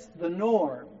sense, the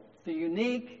norm. The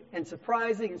unique and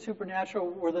surprising and supernatural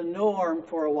were the norm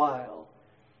for a while.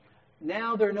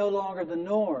 Now they're no longer the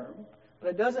norm. But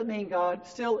it doesn't mean God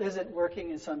still isn't working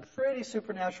in some pretty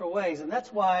supernatural ways. And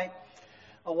that's why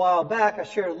a while back I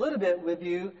shared a little bit with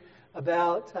you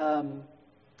about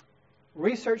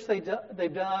research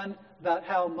they've done about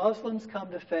how Muslims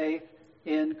come to faith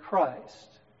in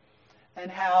Christ.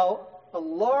 And how a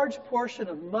large portion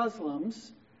of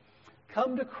Muslims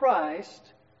come to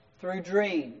Christ through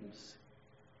dreams.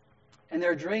 And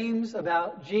they're dreams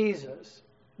about Jesus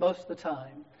most of the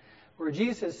time, where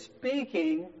Jesus is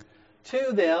speaking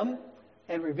to them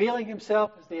and revealing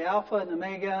himself as the Alpha and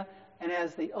Omega and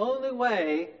as the only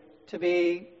way to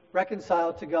be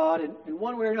reconciled to God in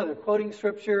one way or another, quoting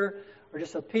Scripture or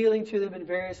just appealing to them in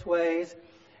various ways.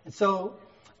 And so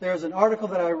there's an article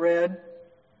that I read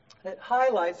that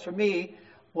highlights for me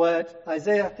what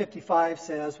Isaiah 55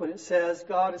 says when it says,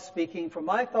 God is speaking, for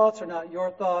my thoughts are not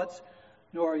your thoughts,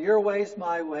 nor are your ways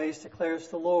my ways, declares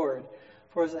the Lord.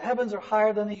 For as the heavens are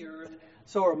higher than the earth,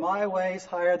 so are my ways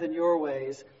higher than your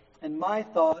ways, and my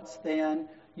thoughts than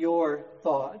your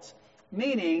thoughts.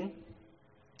 Meaning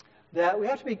that we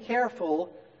have to be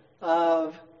careful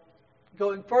of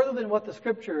going further than what the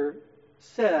Scripture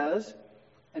says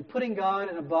and putting God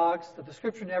in a box that the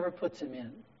Scripture never puts him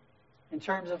in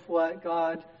terms of what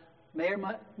God may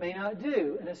or may not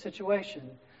do in a situation.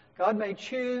 God may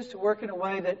choose to work in a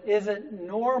way that isn't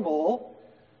normal,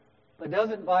 but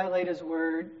doesn't violate his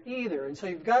word either. And so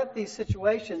you've got these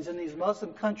situations in these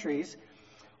Muslim countries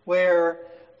where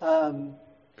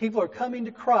people are coming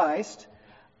to Christ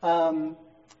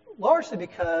largely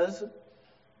because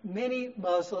many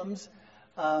Muslims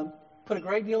put a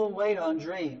great deal of weight on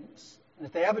dreams. And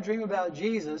if they have a dream about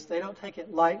Jesus, they don't take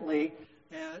it lightly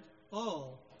at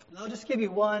all. And I'll just give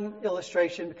you one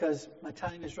illustration because my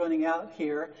time is running out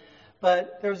here.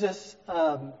 But there's this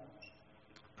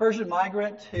Persian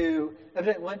migrant who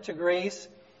evidently went to Greece.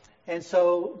 And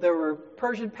so there were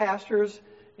Persian pastors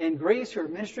in Greece who were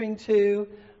ministering to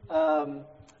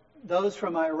those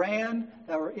from Iran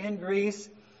that were in Greece.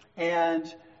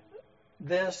 And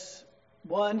this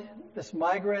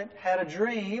migrant had a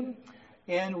dream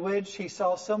in which he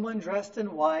saw someone dressed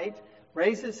in white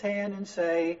raise his hand and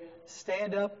say,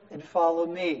 "Stand up and follow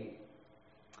me."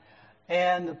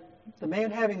 And the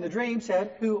man having the dream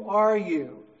said, "Who are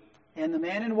you?" And the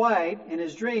man in white in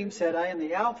his dream said, "I am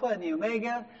the Alpha and the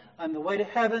Omega. I'm the way to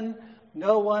heaven.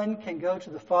 No one can go to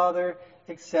the Father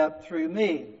except through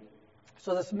me."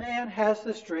 So this man has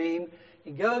this dream.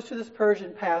 He goes to this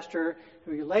Persian pastor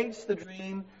who relates the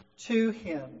dream to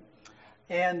him.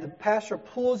 And the pastor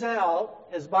pulls out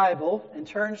his Bible and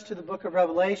turns to the book of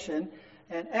Revelation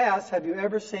and asks, "Have you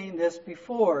ever seen this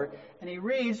before?" And he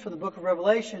reads from the book of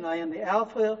Revelation, "I am the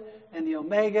Alpha and the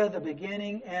Omega, the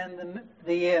beginning and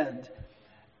the end."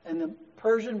 And the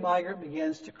Persian migrant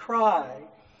begins to cry.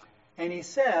 And he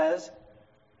says,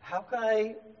 "How could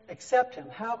I accept him?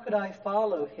 How could I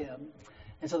follow him?"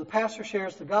 And so the pastor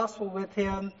shares the gospel with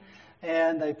him,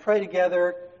 and they pray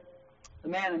together. The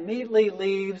man immediately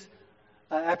leaves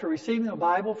after receiving a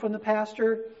Bible from the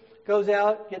pastor, goes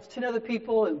out, gets 10 other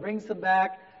people, and brings them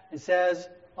back and says,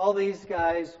 "All these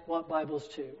guys want Bibles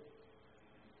too."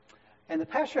 And the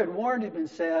pastor had warned him and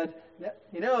said,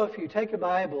 if you take a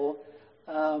Bible,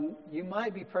 you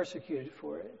might be persecuted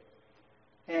for it.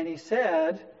 And he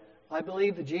said, "I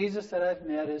believe the Jesus that I've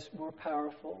met is more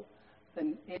powerful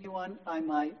than anyone I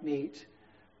might meet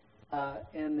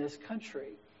in this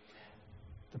country."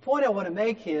 The point I want to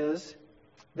make is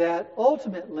that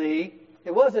ultimately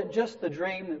it wasn't just the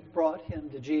dream that brought him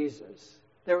to Jesus.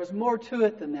 There was more to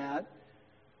it than that,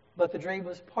 but the dream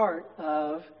was part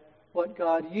of what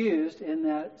God used in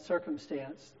that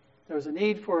circumstance. There was a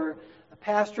need for a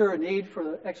pastor, a need for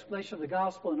the explanation of the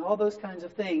gospel, and all those kinds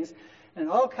of things, and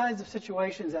all kinds of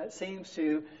situations that seems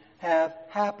to have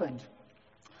happened.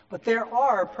 But there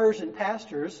are Persian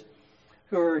pastors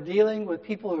who are dealing with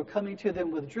people who are coming to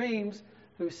them with dreams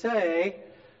who say,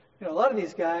 a lot of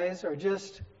these guys are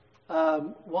just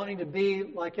wanting to be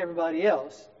like everybody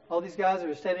else. All these guys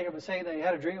are standing up and saying they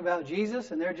had a dream about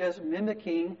Jesus, and they're just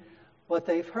mimicking what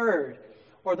they've heard.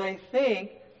 Or they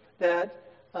think that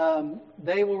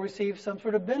they will receive some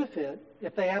sort of benefit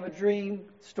if they have a dream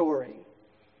story.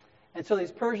 And so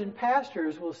these Persian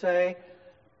pastors will say,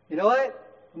 you know what?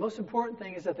 The most important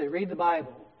thing is that they read the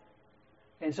Bible.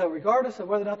 And so regardless of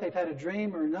whether or not they've had a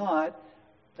dream or not,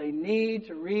 they need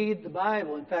to read the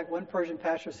Bible. In fact, one Persian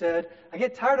pastor said, I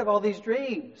get tired of all these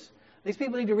dreams. These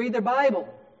people need to read their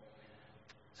Bible.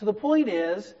 So the point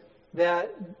is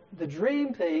that the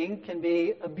dream thing can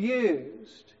be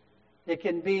abused. It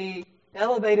can be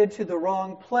elevated to the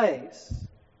wrong place.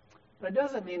 But it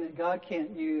doesn't mean that God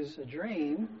can't use a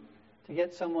dream to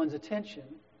get someone's attention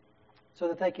so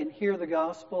that they can hear the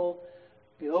gospel,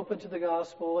 be open to the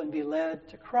gospel, and be led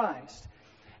to Christ.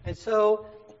 And so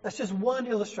that's just one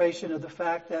illustration of the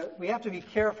fact that we have to be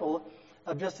careful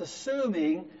of just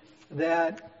assuming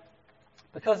that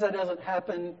because that doesn't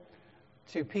happen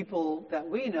to people that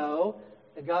we know,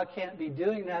 that God can't be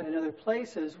doing that in other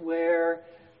places where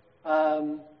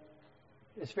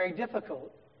it's very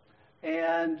difficult.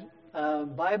 And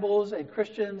Bibles and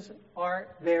Christians aren't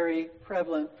very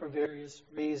prevalent for various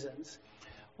reasons.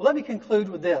 Well, let me conclude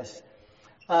with this.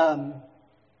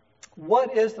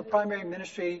 What is the primary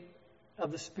ministry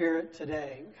of the Spirit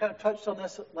today? We kind of touched on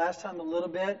this last time a little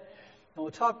bit, and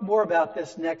we'll talk more about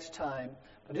this next time.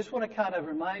 I just want to kind of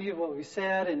remind you of what we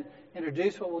said and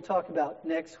introduce what we'll talk about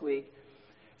next week.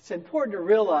 It's important to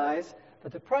realize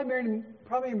that the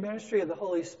primary ministry of the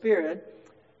Holy Spirit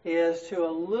is to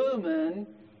illumine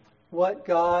what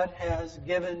God has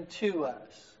given to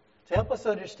us, to help us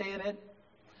understand it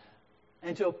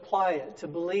and to apply it, to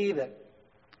believe it.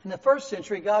 In the first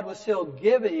century, God was still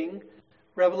giving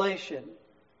revelation.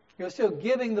 He was still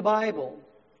giving the Bible,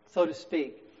 so to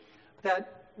speak.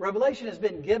 That revelation has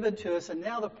been given to us, and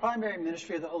now the primary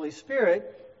ministry of the Holy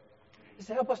Spirit is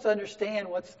to help us to understand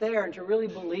what's there and to really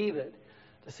believe it,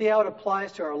 to see how it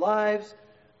applies to our lives,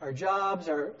 our jobs,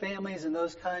 our families, and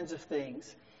those kinds of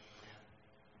things.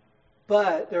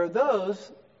 But there are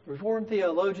those Reformed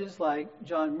theologians like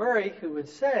John Murray who would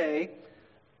say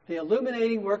the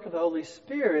illuminating work of the Holy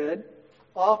Spirit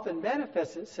often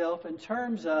manifests itself in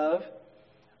terms of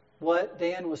what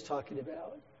Dan was talking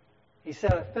about. He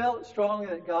said, I felt strongly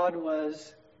that God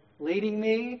was leading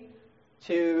me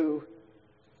to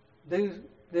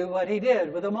do what he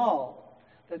did with them all.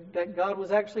 That God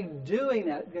was actually doing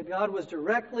that. That God was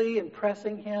directly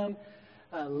impressing him,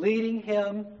 leading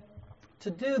him to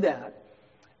do that.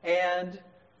 And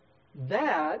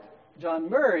that, John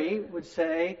Murray would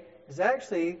say, is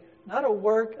actually not a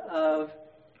work of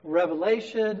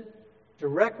revelation,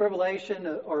 direct revelation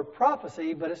or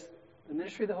prophecy, but it's the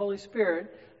ministry of the Holy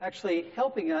Spirit actually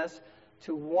helping us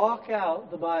to walk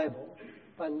out the Bible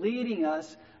by leading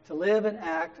us to live and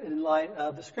act in light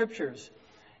of the Scriptures.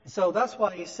 And so that's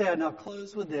why he said, and I'll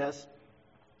close with this,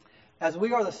 as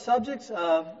we are the subjects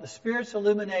of the Spirit's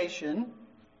illuminating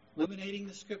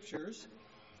the Scriptures,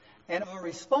 and are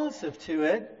responsive to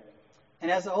it, and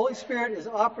as the Holy Spirit is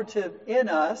operative in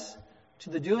us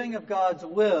to the doing of God's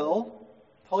will,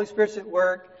 the Holy Spirit's at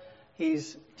work.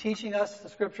 He's teaching us the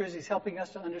Scriptures. He's helping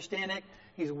us to understand it.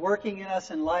 He's working in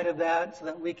us in light of that so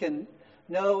that we can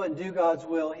know and do God's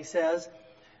will, he says.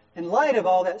 In light of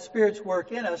all that Spirit's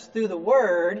work in us through the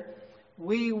Word,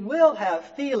 we will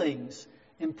have feelings,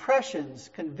 impressions,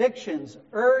 convictions,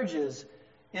 urges,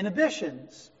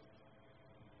 inhibitions,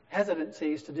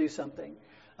 hesitancies to do something,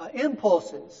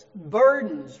 impulses,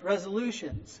 burdens,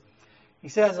 resolutions. He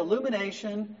says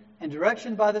illumination and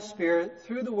direction by the Spirit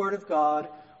through the Word of God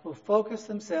will focus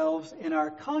themselves in our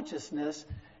consciousness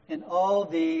in all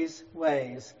these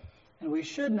ways. And we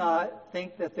should not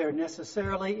think that they're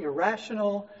necessarily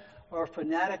irrational or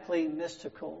fanatically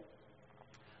mystical.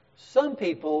 Some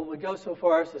people would go so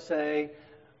far as to say,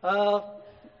 no,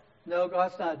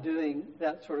 God's not doing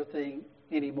that sort of thing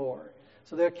anymore.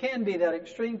 So there can be that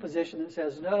extreme position that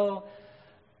says, no,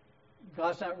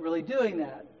 God's not really doing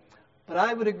that. But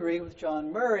I would agree with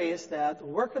John Murray is that the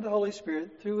work of the Holy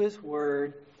Spirit through His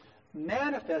Word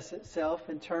manifests itself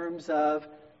in terms of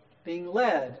being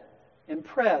led,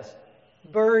 impressed,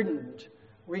 burdened,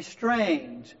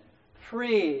 restrained,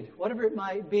 freed, whatever it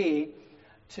might be,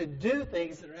 to do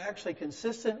things that are actually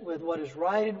consistent with what is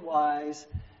right and wise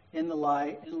in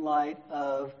light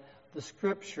of the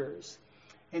Scriptures.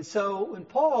 And so when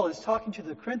Paul is talking to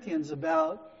the Corinthians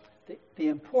about the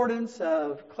importance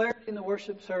of clarity in the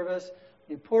worship service,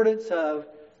 the importance of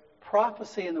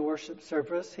prophecy in the worship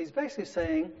service, he's basically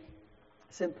saying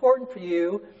it's important for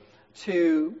you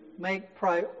to make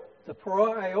the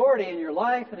priority in your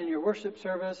life and in your worship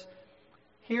service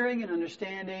hearing and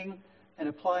understanding and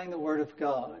applying the Word of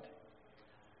God.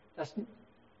 That's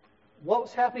what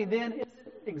was happening then isn't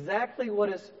exactly what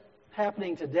is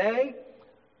happening today,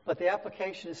 but the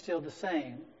application is still the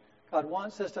same. God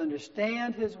wants us to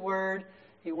understand His Word.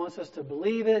 He wants us to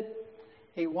believe it.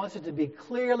 He wants it to be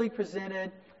clearly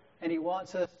presented, and He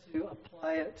wants us to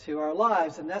apply it to our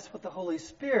lives. And that's what the Holy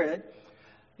Spirit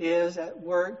is at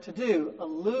work to do,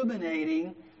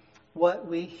 illuminating what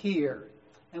we hear.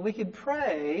 And we can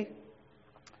pray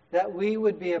that we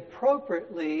would be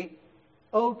appropriately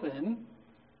open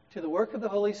to the work of the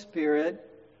Holy Spirit,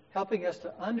 helping us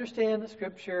to understand the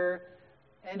Scripture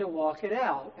and to walk it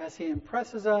out as He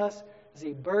impresses us, as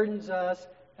He burdens us,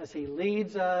 as He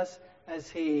leads us, as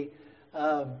He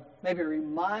maybe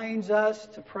reminds us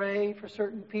to pray for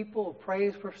certain people,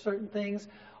 pray for certain things,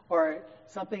 or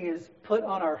something is put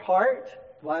on our heart.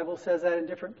 The Bible says that in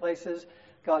different places.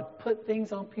 God put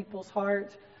things on people's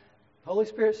hearts. The Holy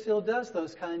Spirit still does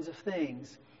those kinds of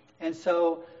things. And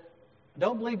so,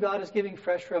 don't believe God is giving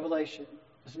fresh revelation.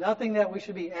 There's nothing that we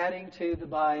should be adding to the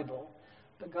Bible.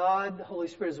 But God, the Holy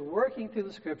Spirit, is working through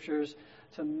the Scriptures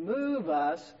to move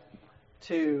us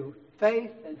to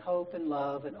faith and hope and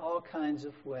love in all kinds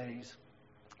of ways.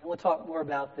 And we'll talk more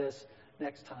about this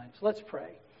next time. So let's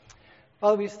pray.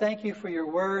 Father, we just thank You for Your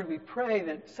Word. We pray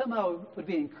that somehow it would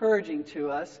be encouraging to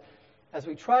us as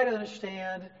we try to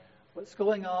understand what's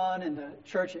going on in the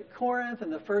church at Corinth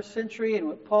in the first century and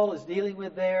what Paul is dealing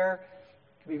with there.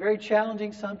 It can be very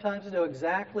challenging sometimes to know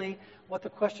exactly what the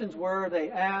questions were they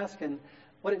asked and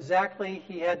what exactly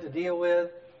he had to deal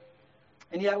with.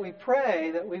 And yet we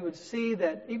pray that we would see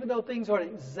that even though things aren't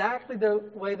exactly the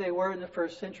way they were in the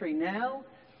first century now,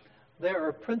 there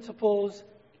are principles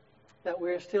that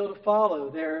we're still to follow.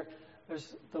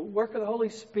 There's the work of the Holy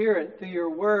Spirit through Your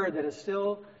Word that is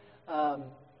still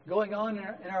going on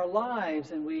in our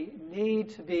lives, and we need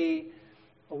to be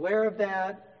aware of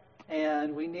that,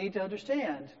 and we need to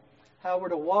understand how we're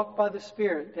to walk by the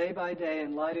Spirit day by day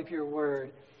in light of Your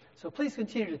Word. So please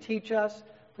continue to teach us.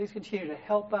 Please continue to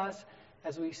help us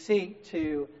as we seek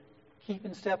to keep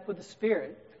in step with the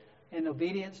Spirit in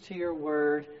obedience to Your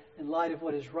Word in light of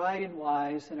what is right and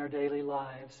wise in our daily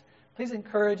lives. Please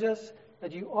encourage us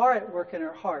that You are at work in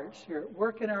our hearts. You're at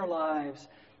work in our lives,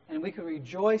 and we can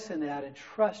rejoice in that and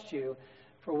trust You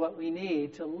for what we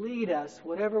need to lead us,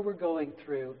 whatever we're going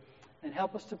through, and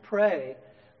help us to pray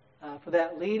for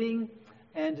that leading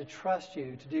and to trust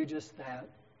You to do just that.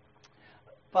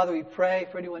 Father, we pray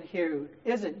for anyone here who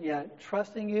isn't yet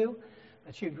trusting You,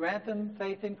 that You'd grant them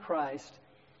faith in Christ,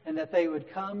 and that they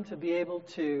would come to be able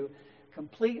to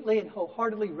completely and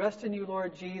wholeheartedly rest in You,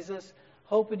 Lord Jesus,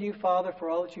 hope in You, Father, for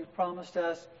all that You've promised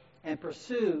us, and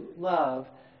pursue love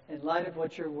in light of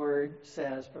what Your Word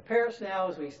says. Prepare us now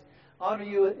as we honor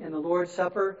You in the Lord's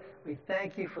Supper. We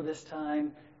thank You for this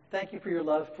time. Thank You for Your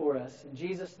love for us. In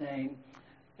Jesus' name,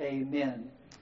 amen.